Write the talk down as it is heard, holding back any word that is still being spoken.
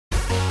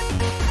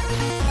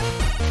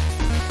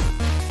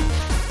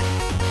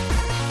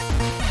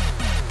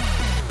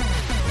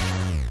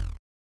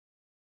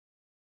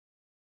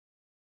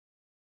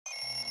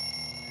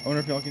I wonder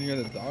if y'all can hear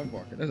the dog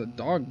barking. There's a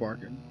dog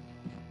barking.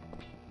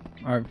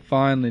 Alright,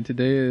 finally,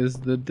 today is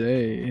the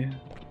day.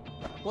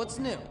 What's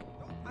new?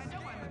 I know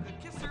I'm a good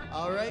kisser.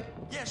 All right.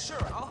 Yeah, sure,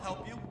 I'll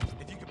help you.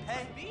 If you can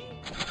pay me.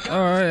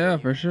 Alright, yeah,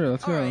 for sure.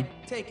 Let's All go.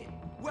 right, take it.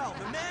 Well,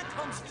 the man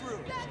comes through.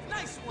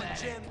 Nice one,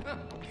 Jim.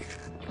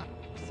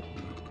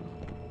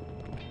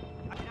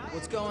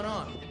 What's going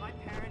on?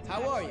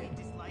 How are you?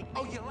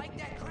 Oh, you like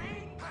that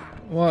crane?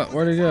 What?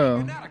 Where'd he You're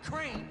go? not a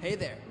crane. Hey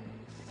there.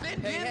 Been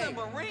Hey, in hey.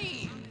 the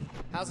Marine.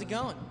 How's it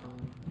going?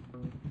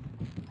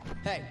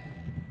 Hey.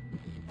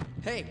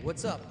 Hey,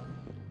 what's up?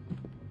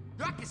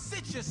 I can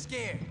sit you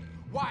scared.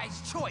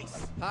 Wise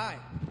choice. Hi.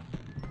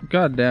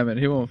 God damn it,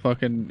 he won't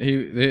fucking.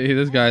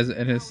 This guy's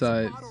in his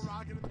sights.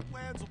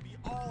 Plans will be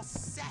all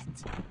set.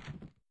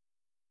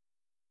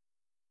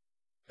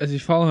 Is he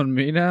following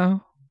me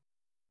now?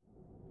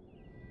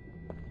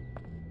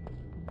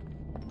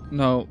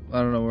 No, I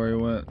don't know where he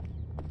went.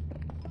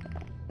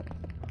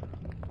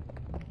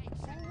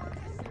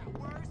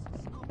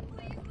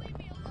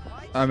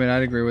 I mean,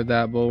 I'd agree with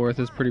that. Bullworth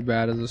is pretty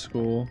bad as a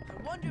school.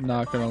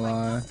 Not gonna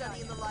lie.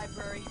 Study in the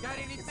library. Got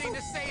anything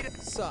to say to?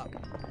 Sup?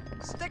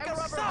 Stick a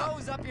rubber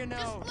hose up your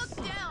nose. Just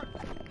look down.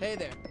 Hey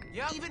there.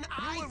 Yep. Even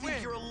I think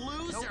win. You're a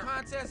loser. No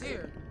contest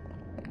here.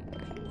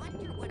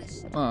 Wonder what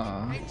is.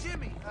 Aw. Hey,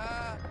 Jimmy.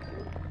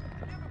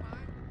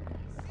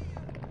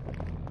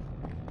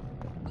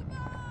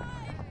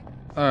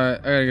 Alright,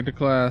 I gotta get to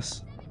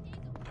class.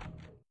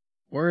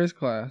 Where is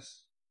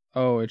class?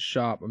 Oh, it's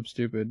shop. I'm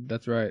stupid.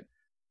 That's right.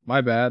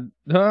 My bad.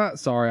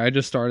 Sorry, I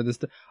just started this.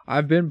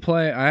 I've been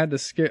playing. I had to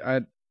skip.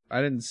 I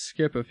didn't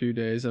skip a few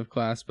days of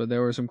class, but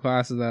there were some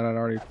classes that I'd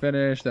already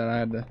finished that I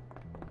had to.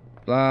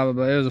 Blah blah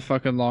blah. It was a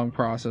fucking long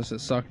process. It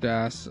sucked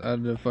ass. I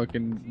had to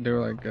fucking. They were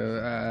like,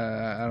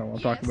 I don't want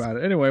to talk about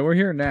it. Anyway, we're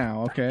here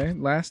now. Okay,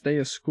 last day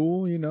of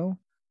school. You know,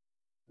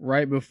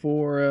 right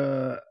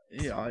before.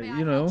 Yeah,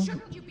 you know,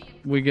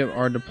 we get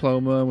our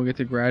diploma. We get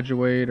to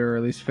graduate or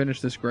at least finish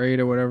this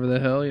grade or whatever the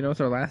hell. You know, it's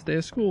our last day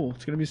of school.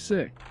 It's gonna be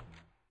sick.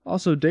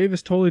 Also,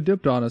 Davis totally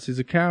dipped on us. He's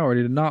a coward.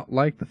 He did not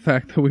like the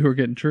fact that we were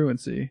getting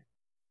truancy.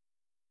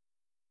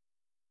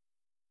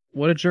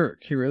 What a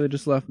jerk. He really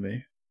just left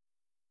me.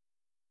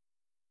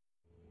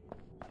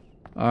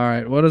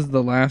 Alright, what does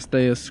the last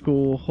day of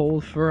school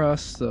hold for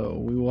us, though?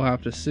 We will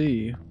have to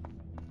see.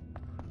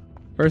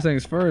 First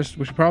things first,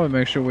 we should probably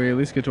make sure we at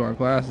least get to our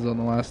classes on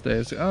the last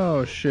day.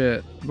 Oh,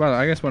 shit. By the way,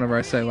 I guess whenever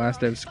I say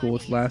last day of school,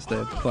 it's last day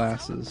of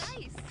classes.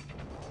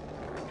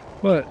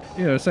 But,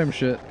 you know, same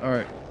shit.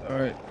 Alright.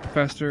 Alright,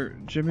 faster.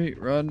 Jimmy,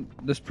 run.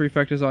 This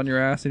prefect is on your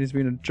ass and he's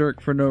being a jerk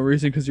for no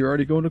reason because you're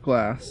already going to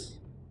class.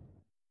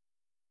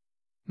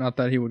 Not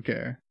that he would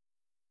care.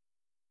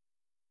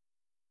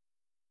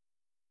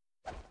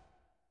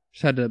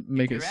 Just had to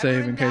make it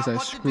save in case I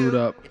screwed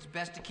up. It's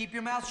best to keep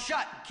your mouth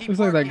shut. Keep Looks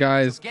like that working,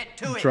 guy's so get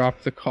to it.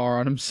 dropped the car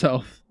on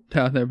himself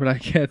down there, but I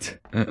can't.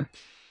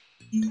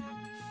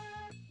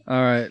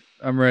 Alright,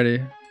 I'm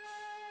ready.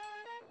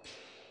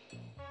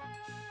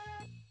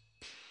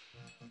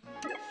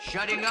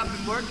 Shutting up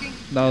and working?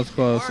 That was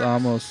close. I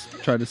almost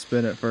tried to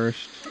spin it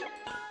first.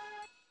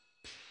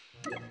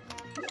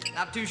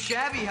 Not too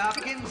shabby,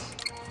 Hopkins.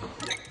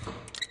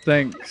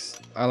 Thanks.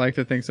 I like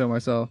to think so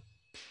myself.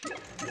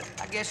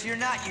 I guess you're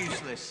not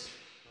useless.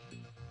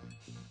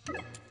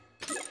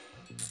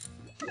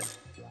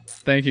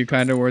 Thank you.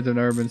 Kinder words have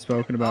never been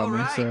spoken about All me,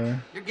 right.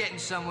 sir. You're getting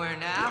somewhere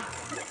now.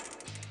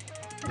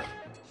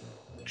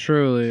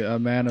 Truly a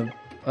man of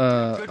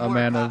Good a work,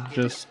 man of Hopkins.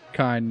 just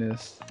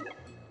kindness.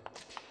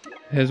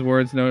 His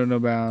words know no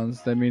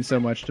bounds. They mean so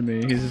much to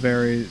me. He's a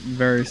very,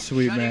 very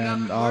sweet Shutting up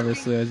man, and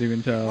obviously, working? as you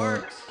can tell.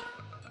 Works.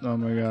 Oh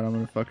my god, I'm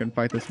gonna fucking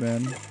fight this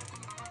man.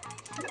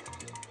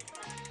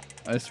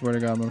 I swear to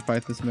god, I'm gonna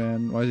fight this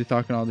man. Why is he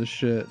talking all this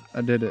shit?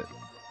 I did it.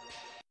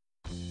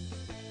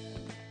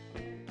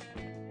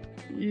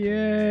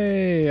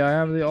 Yay! I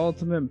have the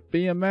ultimate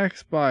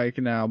BMX bike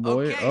now,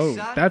 boy. Okay, Oh,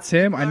 son. that's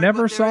him. I Learn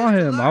never what there saw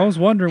is to him. I learn. was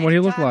wondering what he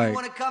looked Anytime like. you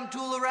want to come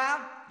tool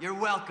around, you're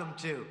welcome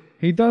to.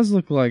 He does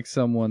look like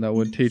someone that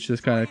would teach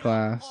this kind of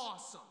class.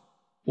 Awesome.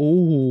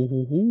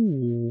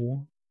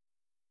 Ooh.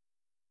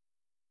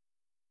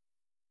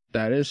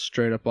 That is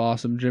straight up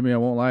awesome, Jimmy. I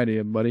won't lie to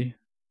you, buddy.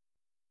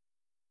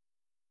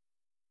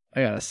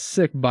 I got a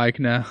sick bike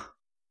now.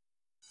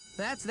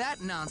 That's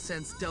that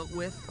nonsense dealt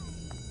with.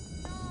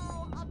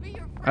 No, I'll be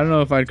your I don't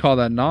know if I'd call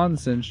that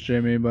nonsense,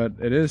 Jimmy, but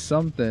it is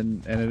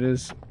something, and it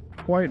is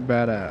quite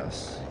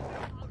badass.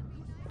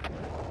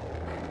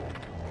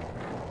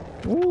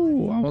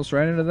 Ooh, almost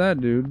ran into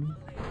that dude.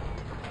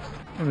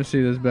 Let me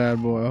see this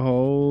bad boy.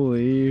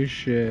 Holy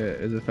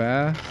shit. Is it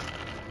fast?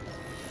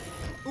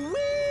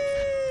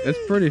 It's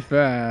pretty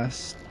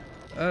fast.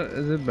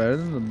 Is it better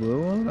than the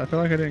blue one? I feel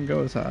like I didn't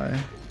go as high.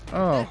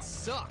 Oh,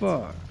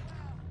 fuck.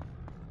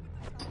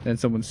 Then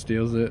someone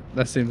steals it.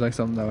 That seems like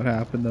something that would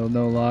happen, though.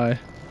 No lie.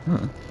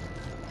 Huh.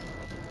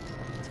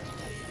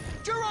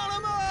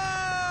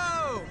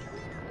 Geronimo!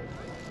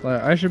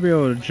 Like, I should be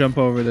able to jump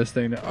over this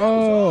thing.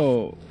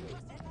 Oh!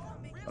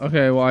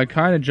 Okay, well, I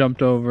kind of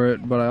jumped over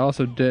it, but I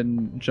also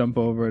didn't jump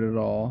over it at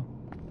all.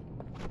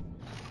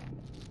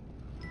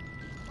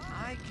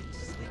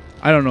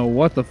 I don't know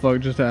what the fuck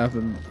just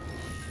happened.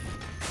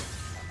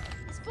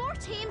 Is 4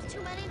 teams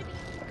too many to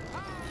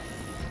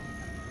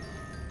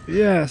be?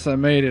 Yes, I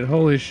made it.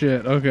 Holy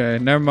shit. Okay,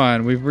 never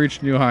mind. We've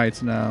reached new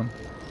heights now.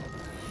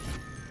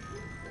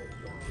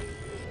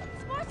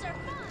 Sports are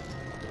fun.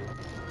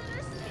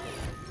 They're scary.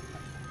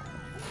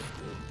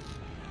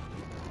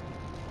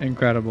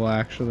 Incredible,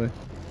 actually.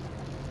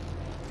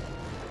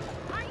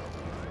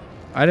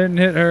 I didn't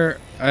hit her.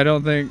 I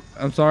don't think.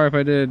 I'm sorry if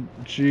I did.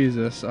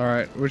 Jesus.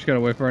 Alright, we just gotta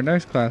wait for our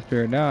next class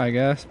period now, I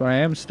guess. But I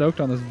am stoked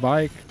on this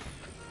bike.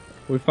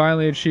 We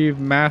finally achieved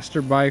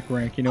master bike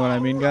rank. You know what I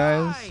mean,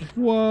 guys?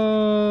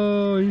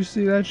 Whoa! You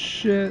see that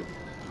shit?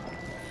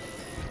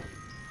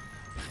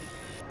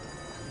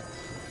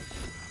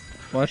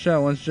 Watch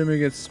out. Once Jimmy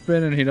gets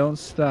spinning, he don't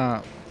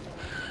stop.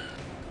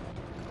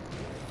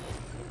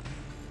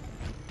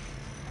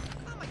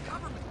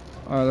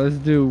 Alright, let's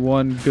do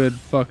one good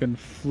fucking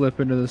flip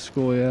into the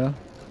school, yeah?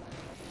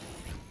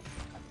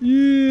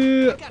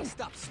 Yeah! I gotta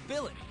stop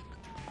spilling.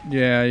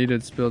 Yeah, you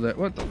did spill that.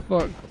 What the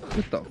fuck?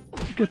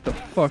 Get the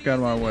fuck out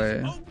of my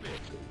way.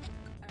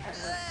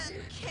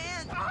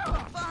 Can't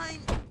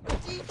find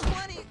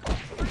D20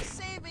 for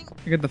saving.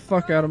 Get the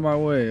fuck out of my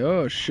way.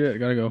 Oh shit,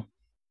 gotta go.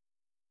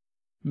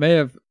 May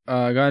have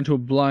got into a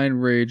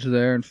blind rage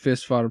there and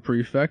fist fought a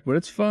prefect, but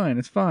it's fine,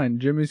 it's fine.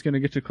 Jimmy's gonna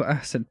get to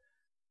class and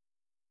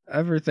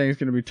everything's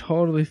gonna be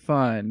totally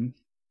fine.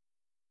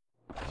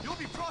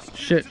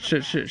 Shit,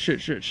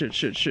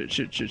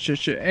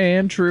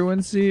 and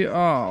truancy.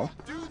 Oh,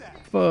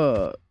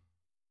 fuck.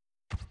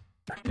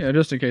 Yeah,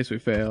 just in case we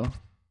fail.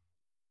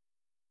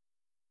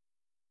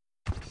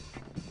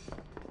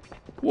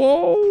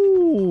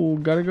 Whoa,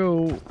 gotta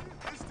go.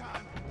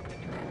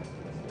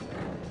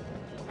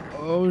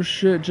 Oh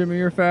shit, Jimmy,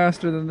 you're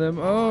faster than them.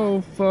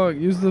 Oh fuck,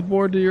 use the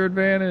board to your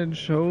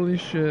advantage. Holy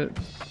shit.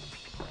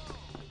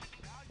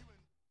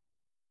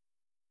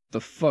 The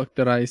fuck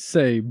did I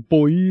say?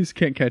 Boys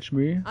can't catch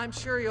me. I'm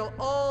sure you'll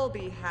all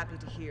be happy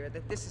to hear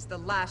that this is the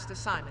last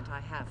assignment I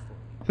have for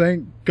you.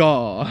 Thank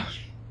God.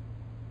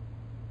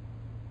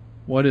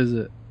 What is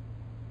it?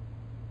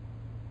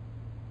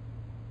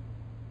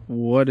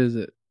 What is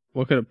it?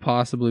 What could it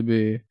possibly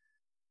be?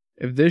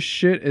 If this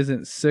shit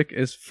isn't sick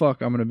as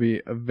fuck, I'm gonna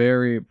be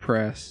very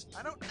impressed.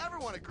 I don't ever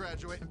want to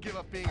graduate and give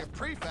up being a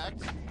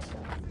prefect.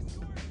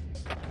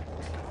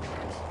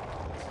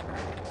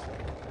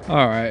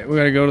 Alright, we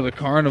gotta go to the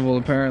carnival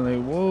apparently.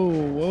 Whoa,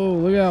 whoa,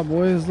 look out,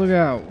 boys, look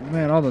out.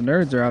 Man, all the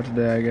nerds are out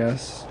today, I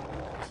guess.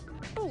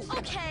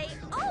 Okay.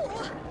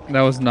 Oh.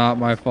 That was not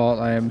my fault.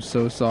 I am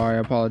so sorry. I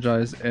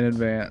apologize in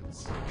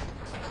advance.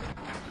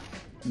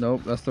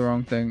 Nope, that's the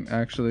wrong thing,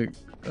 actually.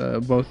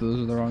 Both of those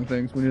are the wrong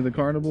things. We need the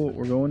carnival.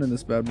 We're going in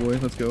this bad boy.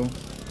 Let's go.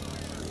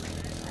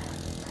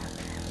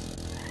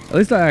 At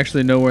least I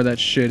actually know where that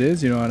shit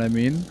is, you know what I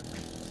mean?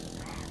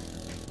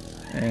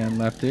 And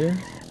left here.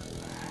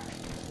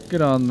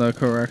 Get on the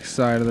correct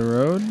side of the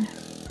road.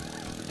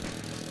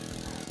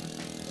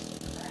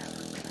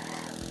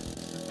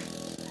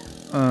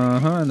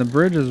 And the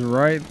bridge is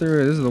right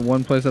through it. This is the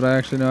one place that I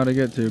actually know how to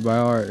get to by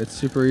heart. It's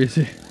super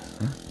easy.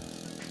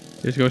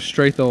 Just go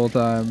straight the whole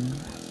time.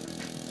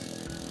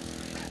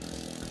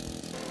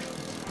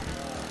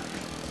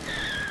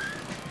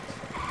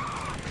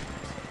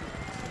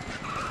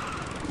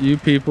 You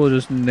people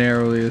just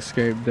narrowly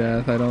escaped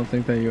death. I don't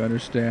think that you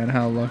understand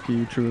how lucky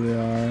you truly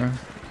are.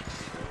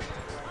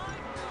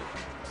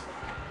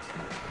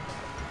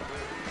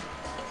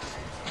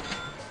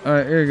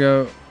 Alright, here you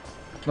go.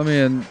 Let me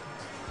in.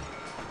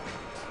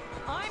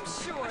 I'm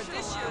sure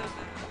this year.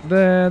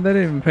 They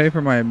didn't even pay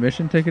for my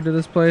admission ticket to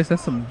this place.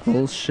 That's some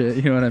bullshit,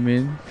 you know what I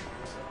mean?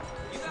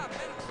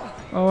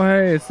 Oh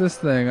hey, it's this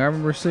thing. I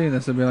remember seeing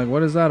this and being like,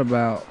 what is that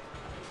about?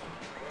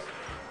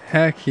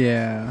 Heck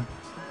yeah.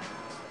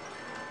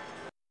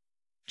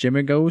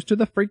 Jimmy goes to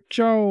the freak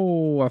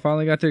show. I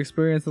finally got to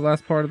experience the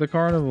last part of the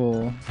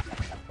carnival.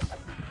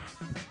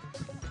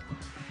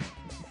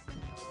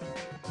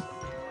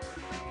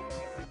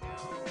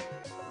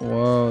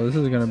 Whoa, this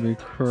is gonna be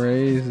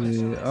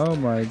crazy. Oh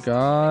my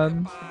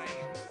god.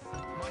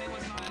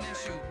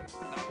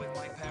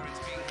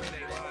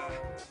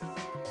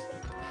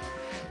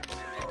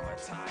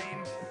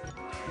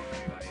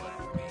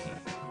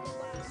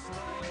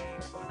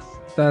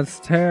 That's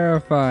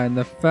terrifying.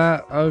 The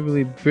fat,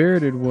 ugly,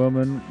 bearded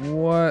woman.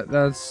 What?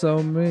 That's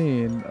so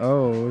mean.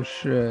 Oh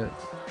shit.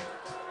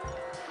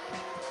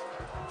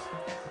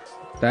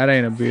 That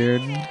ain't a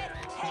beard.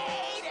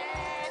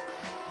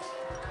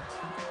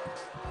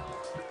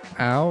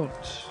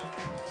 Out.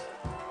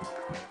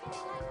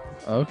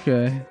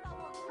 Okay.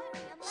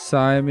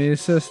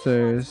 Siamese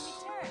sisters.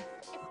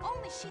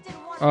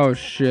 Oh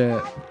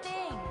shit.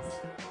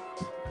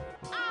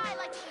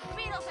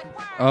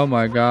 Oh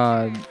my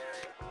god.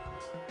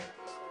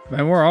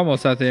 Man, we're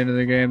almost at the end of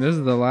the game. This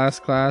is the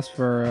last class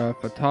for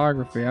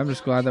photography. I'm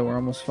just glad that we're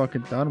almost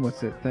fucking done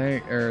with it.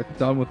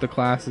 Done with the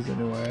classes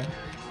anyway.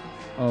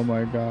 Oh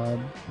my god.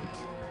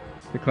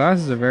 The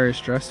classes are very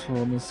stressful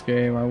in this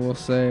game, I will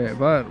say,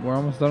 but we're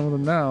almost done with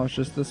them now. It's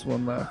just this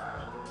one left.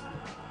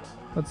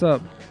 What's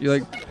up? You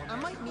like? I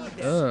might need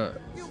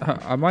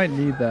I might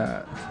need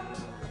that.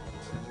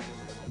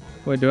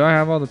 Wait, do I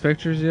have all the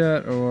pictures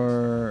yet,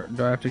 or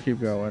do I have to keep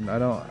going? I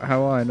don't. How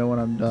will I know when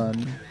I'm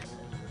done?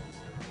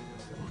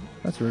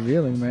 That's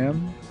revealing,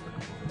 ma'am.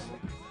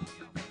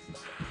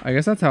 I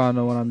guess that's how I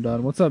know when I'm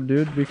done. What's up,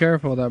 dude? Be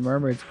careful. That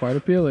mermaid's quite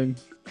appealing.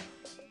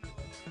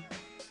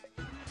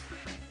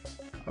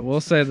 I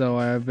will say though,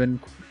 I have been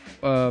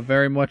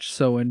very much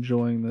so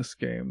enjoying this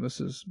game. This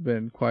has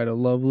been quite a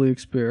lovely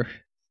experience.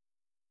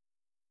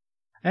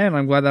 And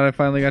I'm glad that I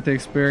finally got to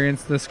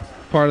experience this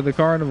part of the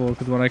carnival,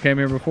 because when I came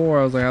here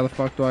before, I was like, how the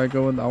fuck do I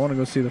go in? I want to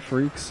go see the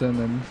freaks, and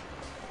then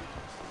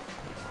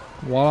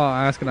voila,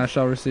 ask and I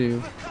shall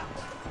receive.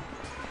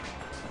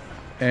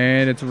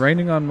 And it's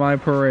raining on my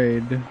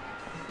parade.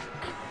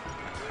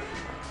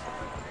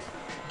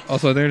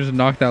 Also, I think I just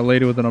knocked that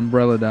lady with an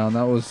umbrella down.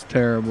 That was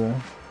terrible.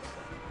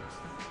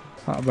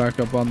 Hop back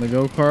up on the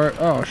go-kart.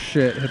 Oh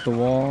shit, hit the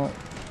wall.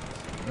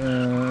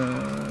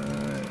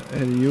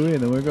 Hit a Yui,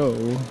 and then we go.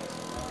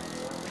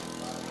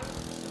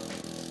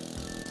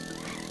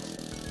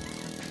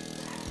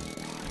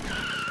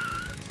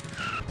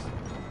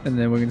 And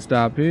then we can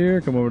stop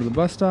here, come over to the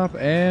bus stop,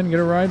 and get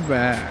a ride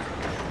back.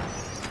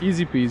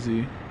 Easy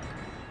peasy.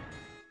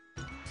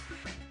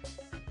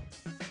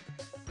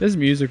 This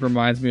music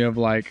reminds me of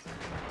like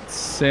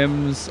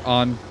Sims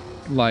on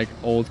like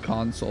old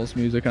consoles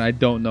music, and I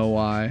don't know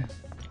why.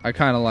 I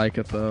kind of like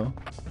it though.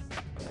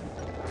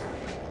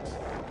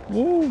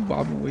 Whoa,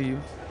 bob and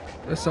weave.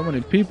 There's so many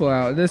people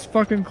out. This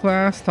fucking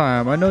class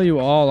time. I know you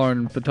all are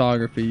in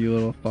photography, you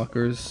little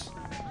fuckers.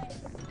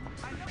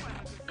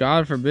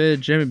 God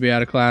forbid Jimmy be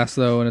out of class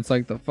though, and it's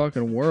like the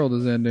fucking world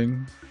is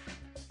ending.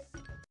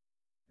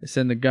 They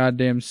send the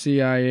goddamn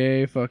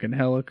CIA, fucking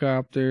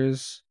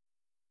helicopters.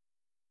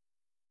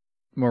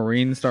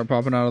 Marines start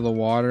popping out of the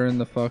water in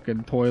the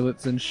fucking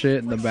toilets and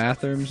shit in the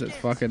bathrooms. It's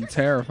fucking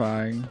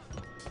terrifying.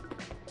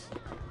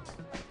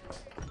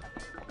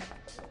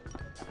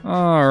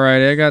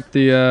 Alright, I got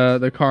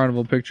the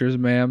carnival pictures,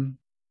 ma'am.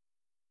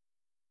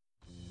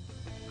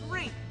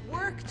 Great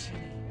work,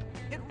 Jimmy.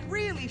 It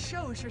really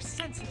shows your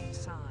sensitive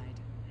side.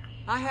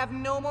 I have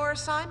no more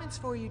assignments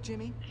for you,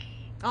 Jimmy.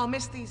 I'll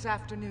miss these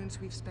afternoons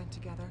we've spent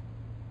together.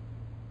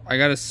 I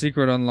got a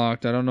secret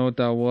unlocked. I don't know what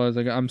that was.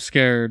 I'm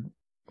scared.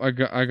 I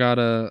got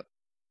a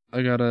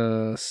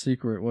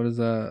secret. What is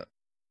that?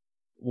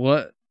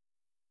 What?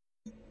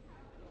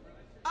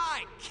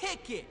 I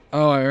kick it.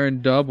 Oh, I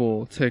earned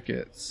double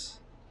tickets.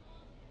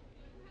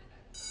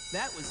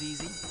 That was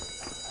easy.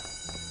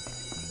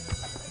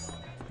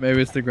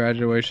 Maybe it's the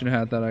graduation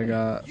hat that I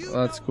got. Oh,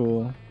 that's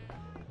cool.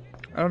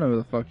 I don't know who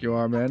the fuck you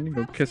are, man. You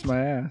can go kiss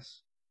my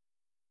ass.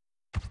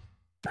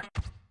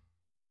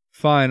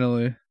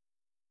 Finally.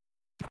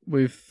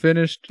 We've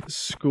finished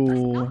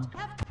school.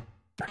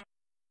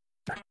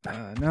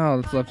 Now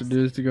all that's left to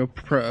do is to go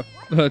prep.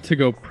 I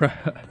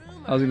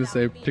was gonna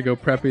say to go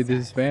preppy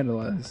these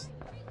vandalized.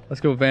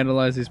 Let's go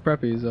vandalize these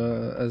preppies,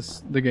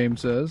 as the game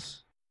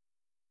says.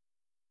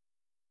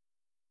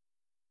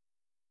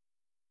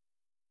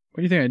 What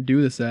do you think I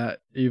do this at,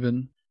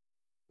 even?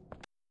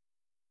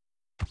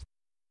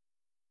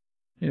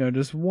 You know,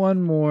 just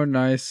one more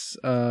nice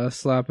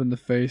slap in the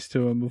face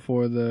to him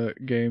before the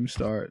game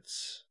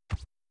starts.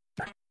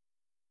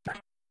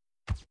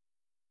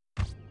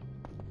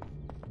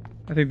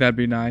 I think that'd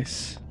be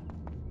nice.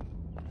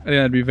 I think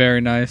that'd be very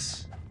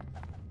nice.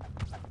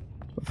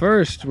 But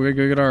first, we're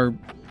gonna go get our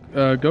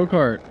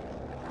go-kart.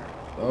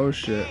 Oh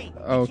shit. Hey,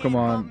 Oh, you come can't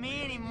on. bump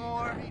me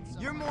anymore.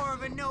 You're more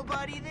of a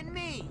nobody than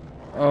me.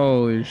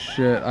 Holy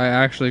shit. I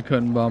actually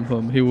couldn't bump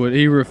him.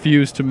 He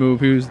refused to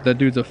move. That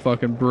dude's a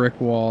fucking brick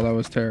wall. That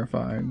was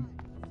terrifying.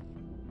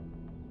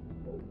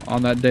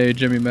 On that day,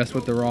 Jimmy messed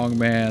with the wrong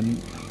man.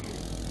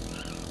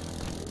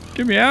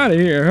 Get me out of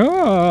here.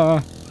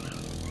 Ah.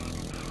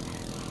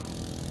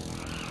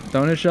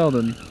 Don't hit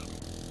Sheldon.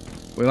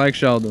 We like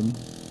Sheldon.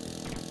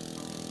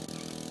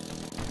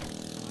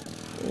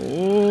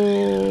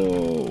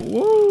 Oh,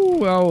 whoa,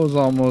 that was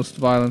almost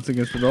violence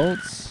against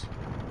adults.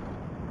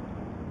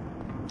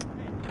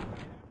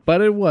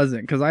 But it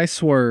wasn't, because I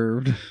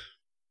swerved.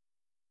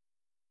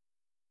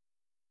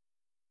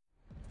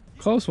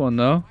 Close one,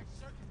 though.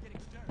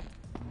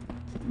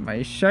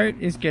 My shirt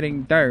is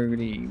getting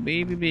dirty.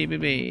 Baby, baby,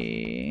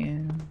 baby.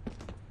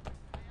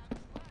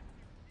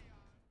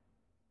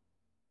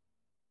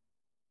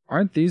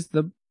 Aren't these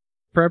the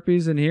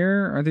preppies in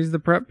here? Aren't these the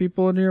prep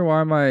people in here?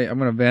 Why am I'm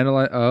gonna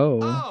vandalize?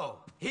 Oh,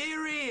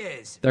 here he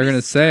is. They're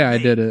gonna say I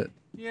did it.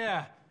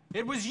 Yeah,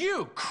 it was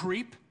you,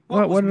 creep.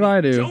 What did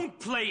I do? Don't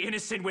play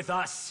innocent with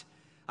us.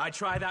 I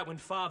tried that when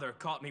Father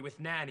caught me with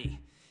Nanny.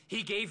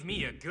 He gave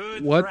me a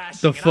good What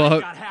thrashing, the fuck? and I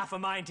got half a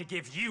mind to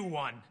give you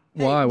one.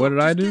 Why? Hey, What look, did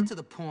I just do? Get to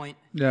the point.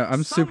 Yeah,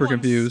 I'm super Someone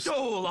confused.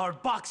 Stole our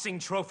boxing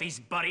trophies,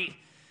 buddy.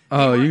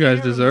 Oh, They were you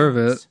guys deserve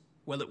heirlooms. it.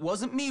 Well, it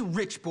wasn't me,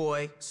 rich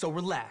boy, so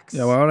relax.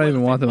 Yeah, why would I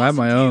even if want it them? I have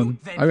my wasn't you, own.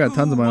 then I've got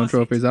tons of my who own was it?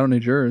 trophies. I don't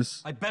need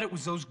yours. I bet it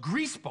was those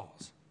grease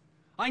balls.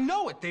 I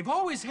know it. They've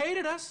always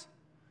hated us.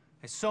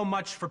 There's so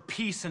much for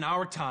peace in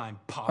our time,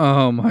 Pop.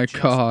 Oh my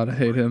Just god, I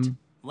hate great. him.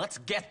 Let's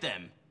get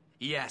them.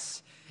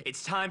 Yes,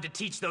 it's time to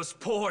teach those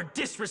poor,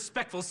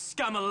 disrespectful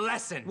scum a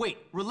lesson. Wait,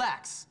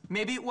 relax.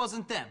 Maybe it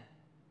wasn't them.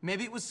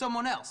 Maybe it was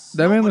someone else.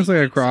 That man looks like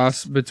a Nobody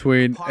cross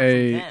between apart from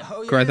a them.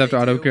 Oh, yeah, Grand Theft they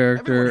Auto do.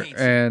 character Everyone hates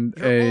you. and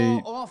You're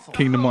a all awful.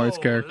 Kingdom Hearts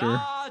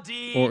character,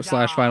 or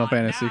slash Final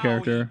Fantasy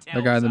character.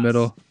 The guy in the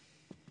middle,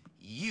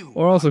 You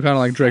or also kind of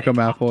like Draco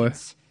pathetic Malfoy.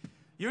 Hopkins.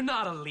 You're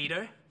not a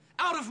leader.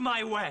 Out of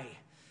my way.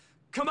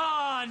 Come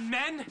on,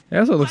 men. He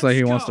also looks like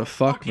he Let's wants go. to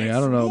fuck me. Okay, I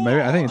don't know.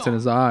 Maybe I think it's in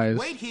his eyes.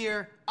 Wait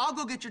here. I'll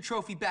go get your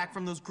trophy back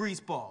from those grease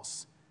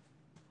balls.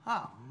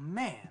 Oh,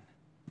 man.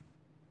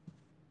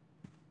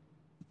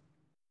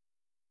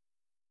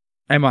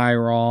 Am I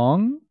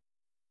wrong?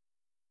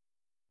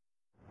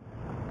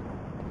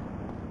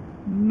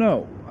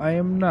 No, I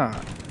am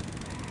not.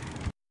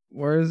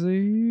 Where is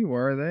he?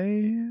 Where are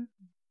they?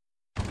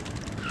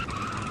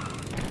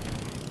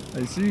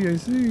 I see, I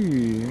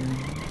see.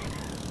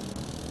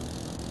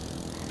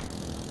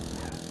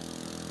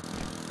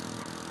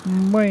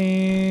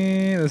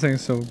 Man, this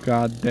thing's so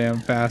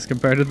goddamn fast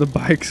compared to the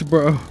bikes,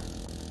 bro.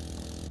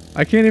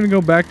 I can't even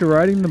go back to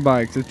riding the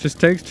bikes. It just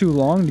takes too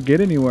long to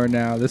get anywhere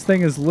now. This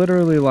thing is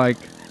literally like...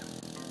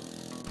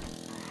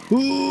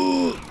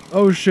 Ooh.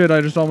 Oh shit,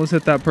 I just almost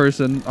hit that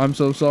person. I'm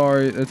so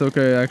sorry. It's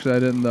okay, actually I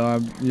didn't though.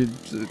 You're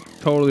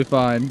totally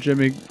fine.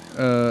 Jimmy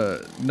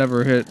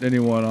never hit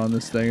anyone on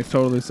this thing. It's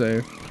totally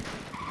safe.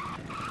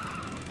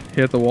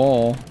 Hit the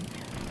wall.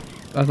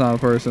 That's not a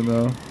person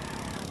though.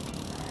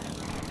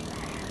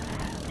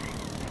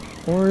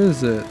 Or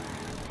is it?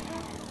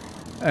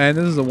 And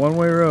this is a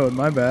one-way road,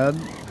 my bad.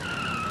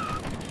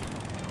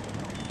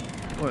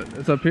 What?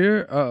 It's up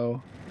here?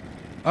 Uh-oh.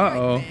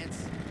 Uh-oh. Right,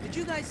 Vance. Did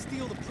you guys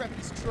steal the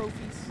preppies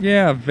trophies?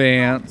 Yeah,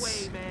 Vance. No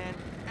way, man.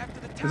 After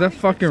the Is that townies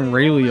fucking been saying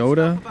Ray all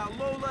that Liotta? stuff about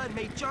Lola and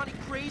made Johnny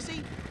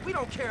crazy, we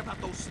don't care about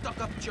those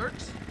stuck-up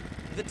jerks.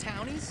 The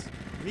townies?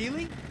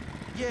 Really?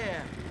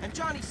 Yeah, and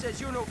Johnny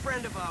says you're no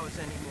friend of ours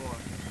anymore.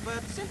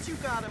 But since you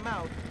got him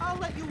out, I'll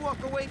let you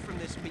walk away from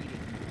this meeting.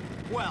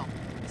 Well,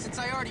 since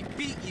I already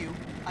beat you,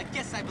 I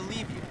guess I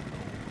believe you.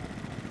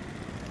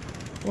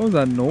 What was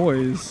that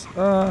noise?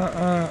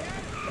 I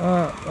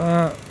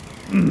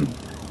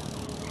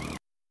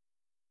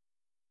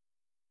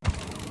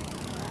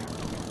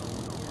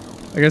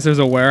guess there's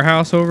a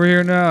warehouse over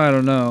here now? I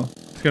don't know.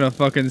 It's gonna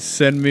fucking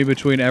send me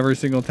between every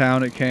single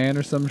town it can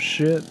or some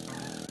shit.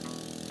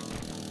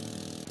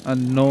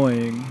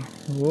 Annoying.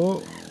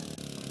 Whoa.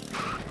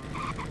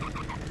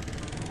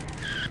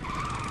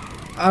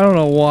 I don't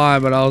know why,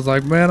 but I was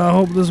like, man, I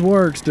hope this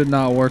works. Did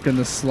not work in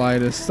the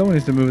slightest. Someone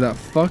needs to move that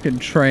fucking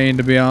train,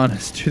 to be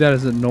honest. Dude, that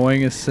is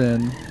annoying as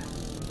sin.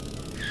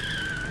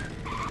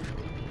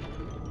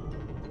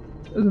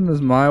 Isn't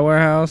this my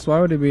warehouse? Why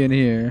would it be in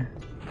here?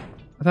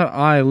 I thought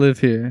I live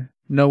here.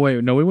 No,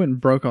 wait. No, we went and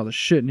broke all the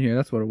shit in here.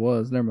 That's what it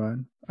was. Never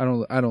mind. I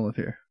don't live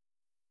here.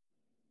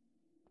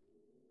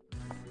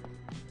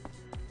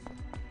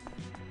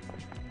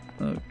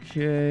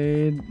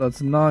 Okay,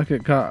 let's not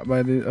get caught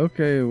by the.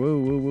 Okay, whoa,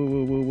 whoa, whoa,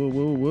 whoa, whoa,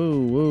 whoa, whoa,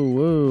 whoa,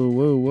 whoa,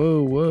 whoa,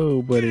 whoa,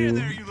 whoa, buddy. Get in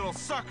there, you little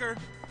sucker!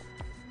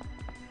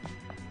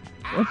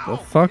 What the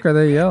fuck are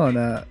they yelling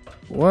at?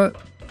 What?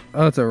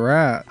 Oh, it's a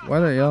rat. Why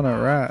are they yelling at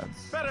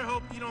rats? Better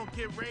hope you don't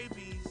get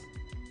rabies.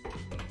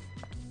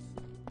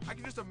 I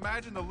can just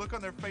imagine the look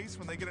on their face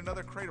when they get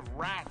another crate of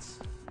rats.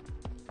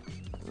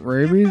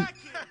 Rabies? Get back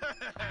here.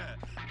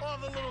 All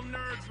the little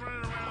nerds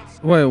running around.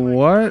 Wait, screaming like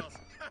what? girls.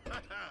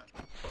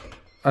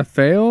 I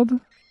failed?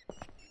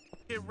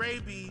 Get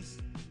rabies.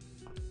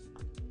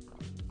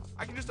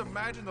 I can just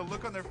imagine the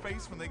look on their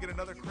face when they get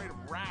another crate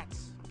of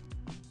rats.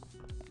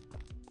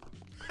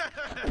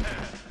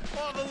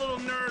 All the little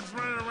nerds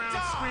running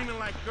around screaming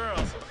like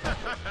girls.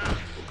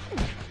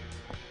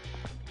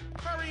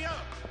 Hurry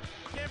up!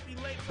 Can't be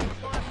late for the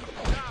party with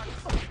the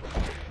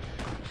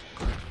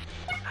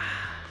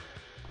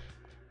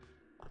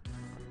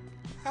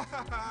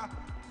jocks.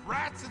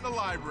 Rats in the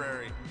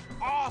library.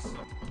 Awesome.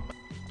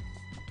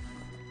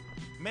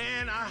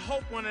 Man, I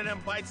hope one of them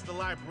bites the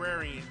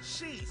librarian.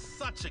 She's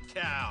such a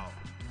cow.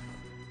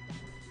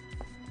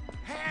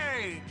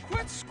 Hey,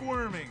 quit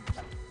squirming.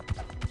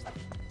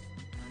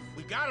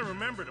 We gotta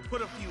remember to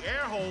put a few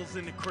air holes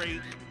in the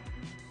crate.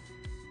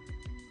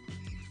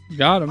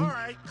 Got him. All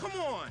right, come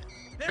on.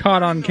 They're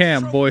Caught on burning those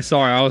cam. trophies Boy,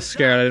 sorry. I all was the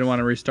scared. I time. didn't want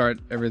to restart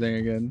everything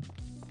again.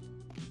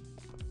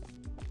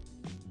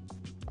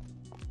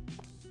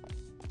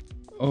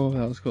 Oh,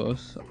 that was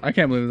close. I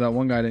can't believe that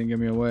one guy didn't give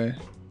me away.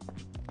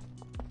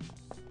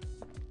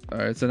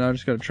 Alright, so now I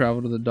just gotta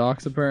travel to the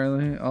docks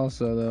apparently.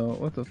 Also though,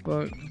 what the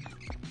fuck?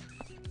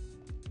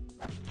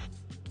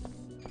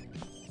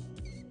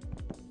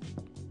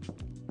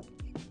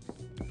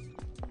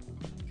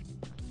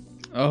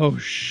 Oh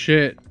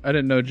shit. I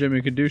didn't know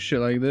Jimmy could do shit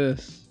like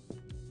this.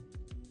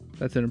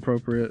 That's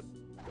inappropriate.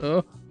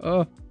 Oh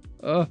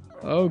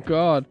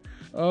god.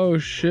 Oh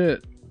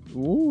shit.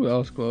 Ooh, that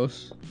was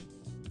close.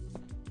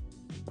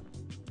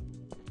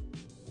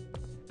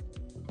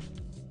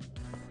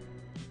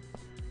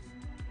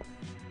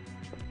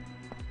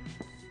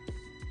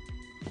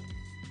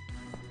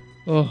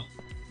 Oh.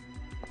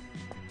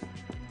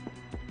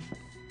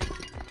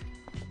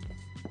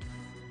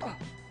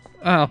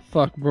 Ah,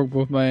 fuck. Broke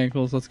both my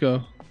ankles. Let's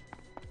go.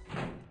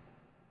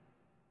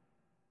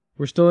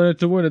 We're still in it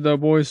to win it, though,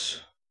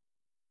 boys.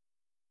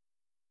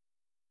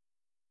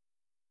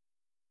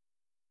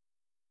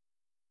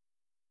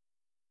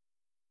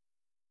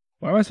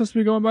 Where am I supposed to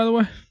be going, by the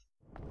way?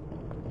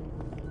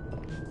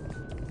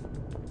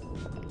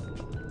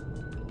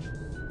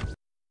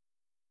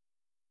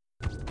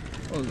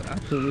 I was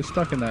absolutely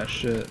stuck in that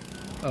shit.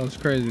 That was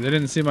crazy. They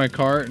didn't see my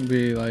cart and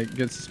be like,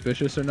 get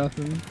suspicious or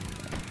nothing.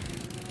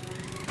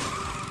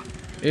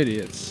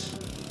 Idiots.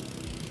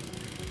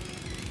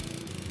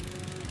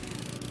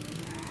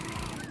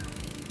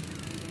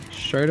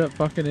 Straight up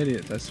fucking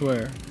idiots, I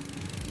swear.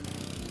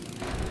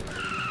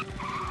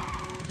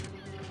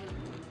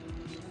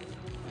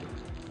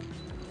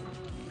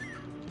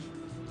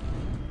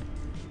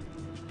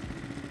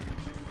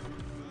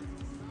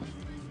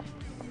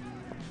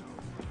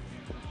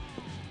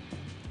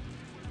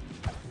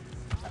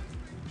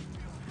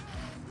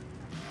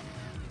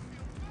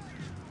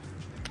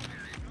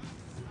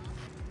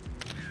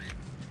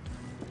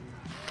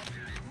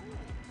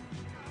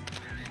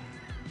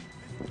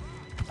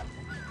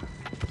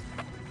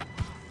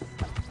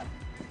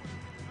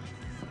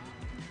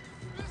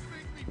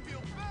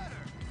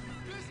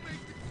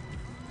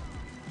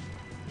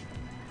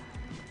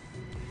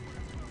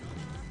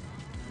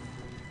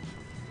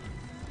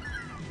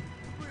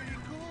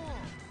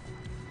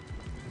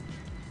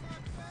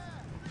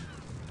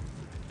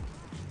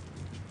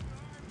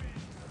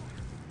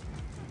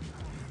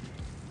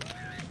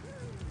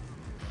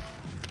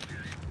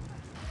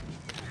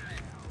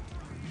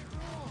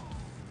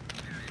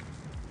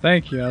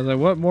 Thank you. I was like,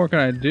 what more can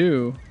I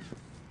do?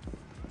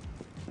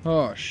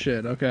 Oh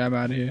shit. Okay, I'm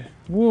out of here.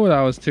 Woo, that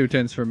was too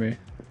tense for me.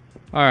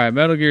 Alright,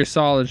 Metal Gear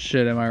Solid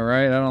shit, am I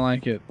right? I don't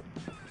like it.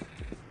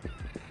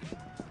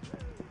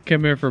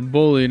 Came here for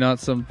bully, not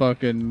some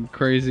fucking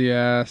crazy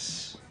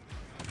ass.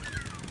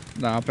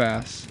 Nah, I'll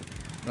pass.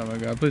 Oh my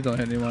god, please don't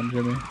hit anyone,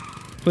 Jimmy.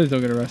 Please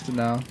don't get arrested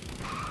now.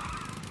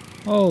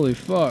 Holy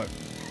fuck.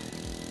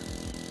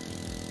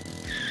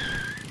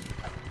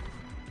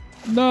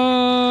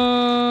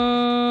 No!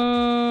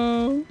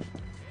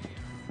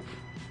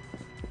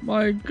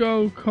 My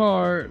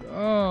go-kart.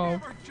 Oh.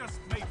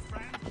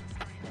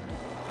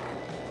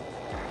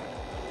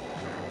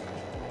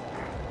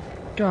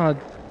 God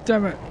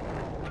damn it.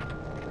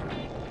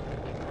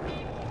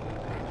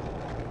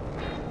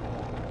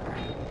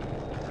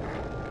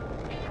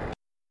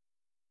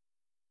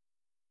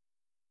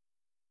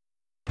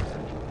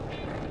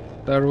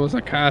 There was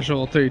a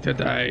casualty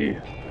today.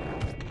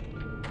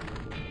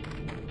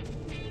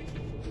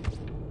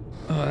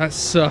 Oh, that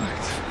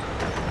sucked.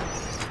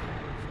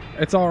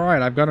 It's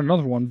alright, I've got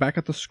another one back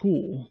at the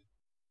school.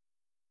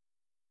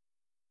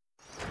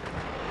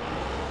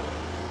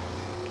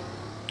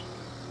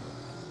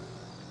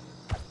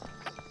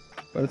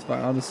 But it's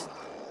fine,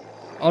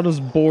 I'll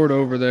just board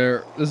over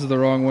there. This is the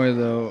wrong way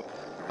though.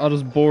 I'll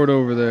just board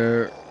over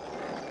there.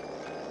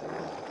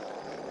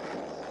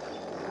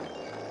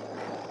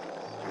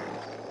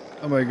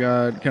 Oh my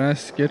god, can I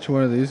sketch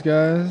one of these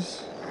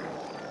guys?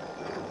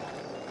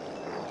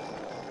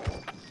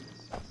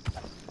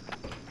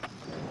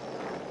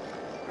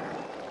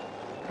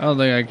 I don't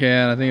think I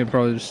can. I think it'd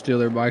probably just steal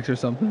their bikes or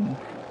something.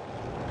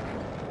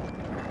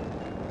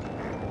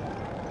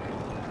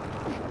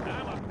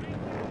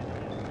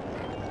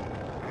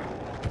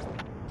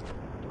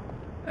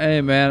 Hey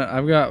man,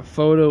 I've got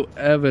photo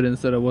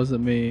evidence that it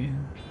wasn't me.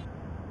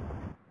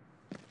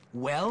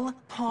 Well,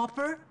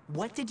 Popper,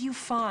 what did you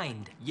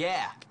find?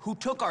 Yeah, who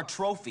took our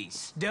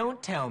trophies?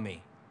 Don't tell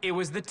me. It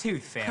was the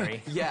Tooth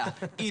Fairy. Yeah,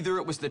 either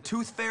it was the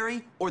Tooth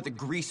Fairy or the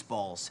Grease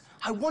Balls.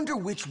 I wonder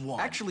which one.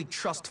 Actually,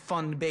 trust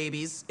fund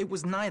babies. It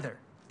was neither.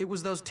 It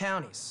was those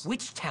townies.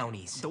 Which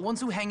townies? The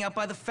ones who hang out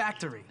by the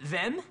factory.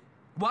 Them?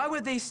 Why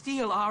would they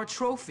steal our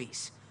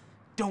trophies?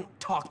 Don't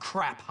talk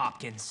crap,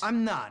 Hopkins.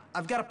 I'm not.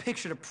 I've got a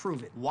picture to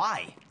prove it.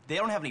 Why? They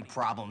don't have any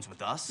problems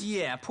with us.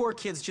 Yeah, poor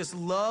kids just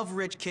love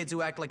rich kids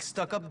who act like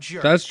stuck-up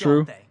jerks. That's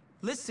true. Don't they?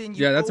 Listen,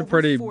 you Yeah, that's a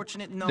pretty.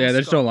 Yeah, they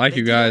just don't like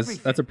you guys.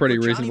 That's a pretty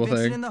reasonable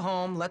thing. In the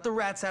home, let the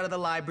rats out of the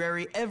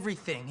library,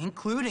 everything,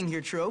 including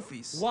your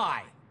trophies.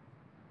 Why?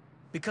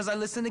 Because I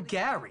listened to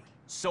Gary.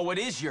 So it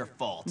is your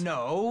fault.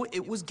 No,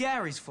 it was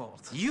Gary's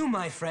fault. You,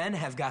 my friend,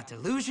 have got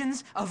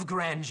delusions of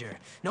grandeur.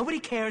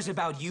 Nobody cares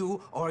about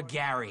you or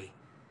Gary.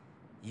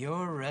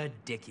 You're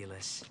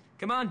ridiculous.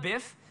 Come on,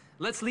 Biff.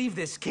 Let's leave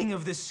this king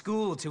of the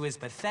school to his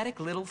pathetic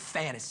little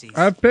fantasies.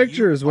 I have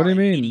pictures. What do you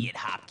mean? Idiot,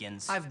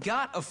 Hopkins. I've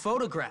got a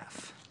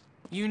photograph.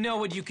 You know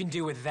what you can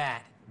do with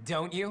that,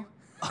 don't you?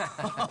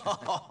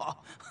 That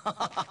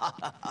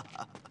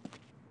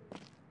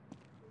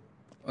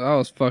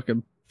was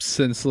fucking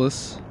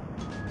senseless.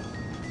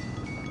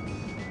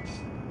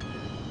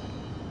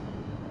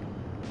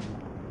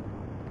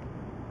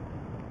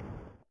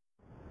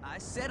 I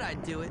said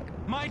I'd do it.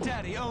 My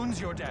daddy owns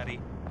your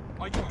daddy.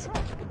 Are you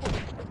trying?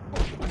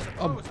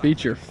 I'll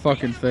beat your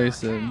fucking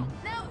face in. No,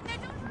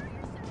 don't hurt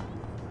yourself.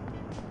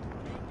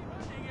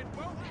 It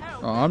won't help.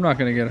 Oh, I'm not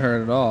gonna get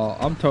hurt at all.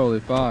 I'm totally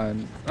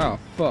fine. Oh,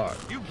 fuck.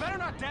 You better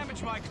not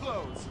damage my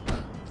clothes.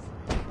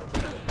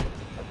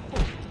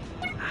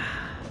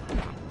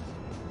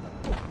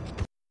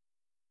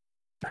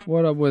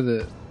 What up with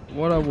it?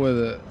 What up with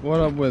it? What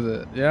up with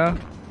it? Yeah?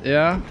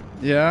 Yeah?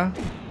 Yeah?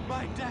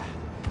 My dad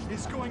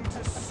is going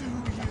to sue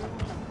you.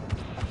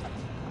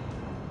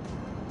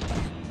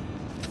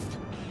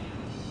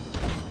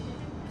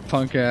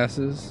 Punk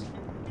asses.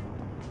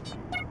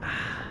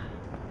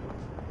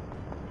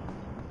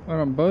 Why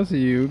don't both of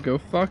you go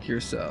fuck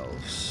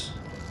yourselves?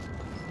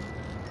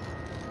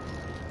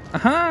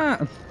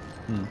 Aha!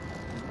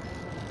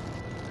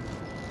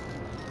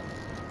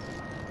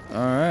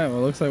 Alright,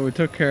 well, looks like we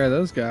took care of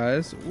those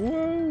guys.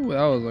 Whoa,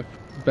 that was a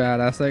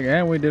badass thing.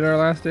 And we did our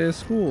last day of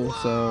school,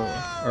 so...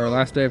 Our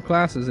last day of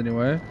classes,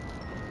 anyway.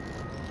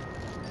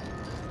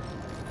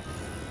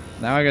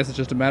 Now I guess it's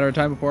just a matter of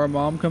time before our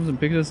mom comes and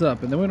picks us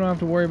up. And then we don't have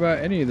to worry about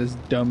any of this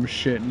dumb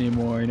shit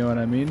anymore, you know what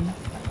I mean?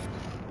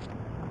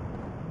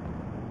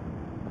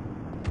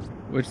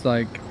 Which,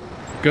 like,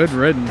 good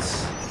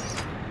riddance.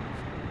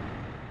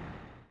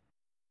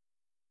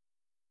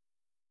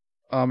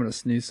 Oh, I'm gonna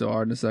sneeze so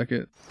hard in a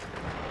second.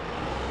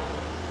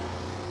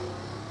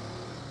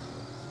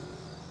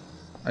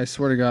 I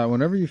swear to God,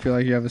 whenever you feel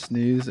like you have a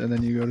sneeze and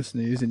then you go to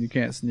sneeze and you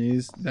can't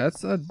sneeze,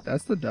 that's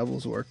the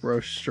devil's work, bro.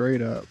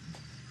 Straight up.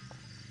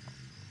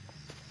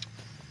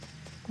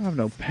 I have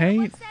no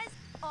paint.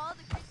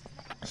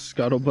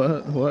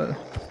 Scuttlebutt. What?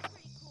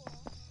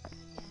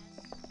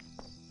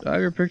 Do I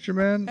have your picture,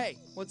 man? Hey,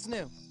 what's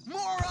new?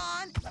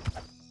 Moron!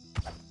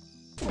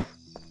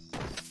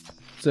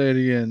 Say it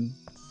again.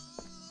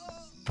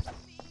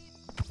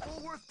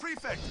 Bullworth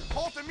Prefect,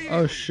 halt immediately.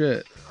 Oh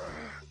shit.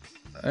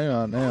 Hang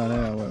on,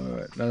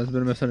 wait. Now, there's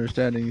been a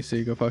misunderstanding, you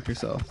see. Go fuck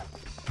yourself.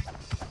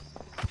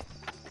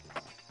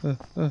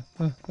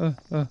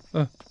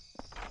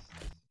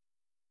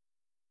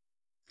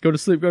 Go to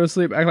sleep,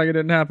 act like it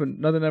didn't happen.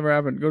 Nothing ever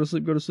happened. Go to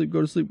sleep.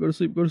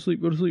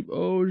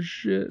 Oh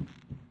shit.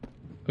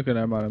 Okay,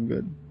 never mind, I'm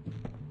good.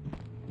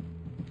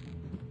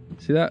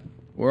 See that?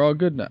 We're all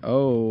good now.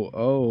 Oh,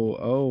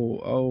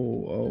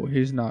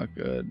 he's not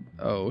good.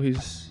 Oh,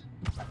 he's...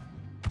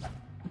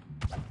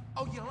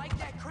 Oh, you like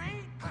that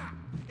crane? Ha!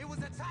 It was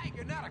a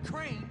tiger, not a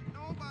crane.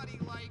 Nobody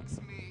likes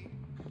me.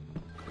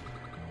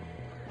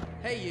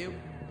 Hey, you.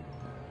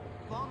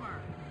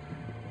 Bummer.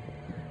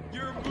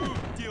 Your move,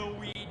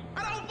 dillweed.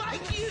 I don't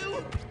like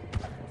you!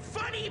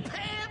 Funny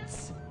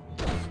pants!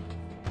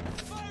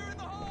 Fire in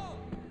the hole!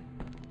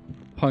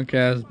 Punk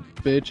ass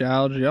bitch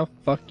Algae. I'll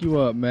fuck you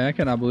up, man. I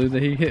cannot believe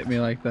that he hit me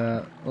like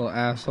that. Little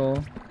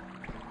asshole.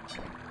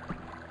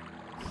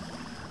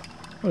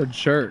 What a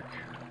jerk.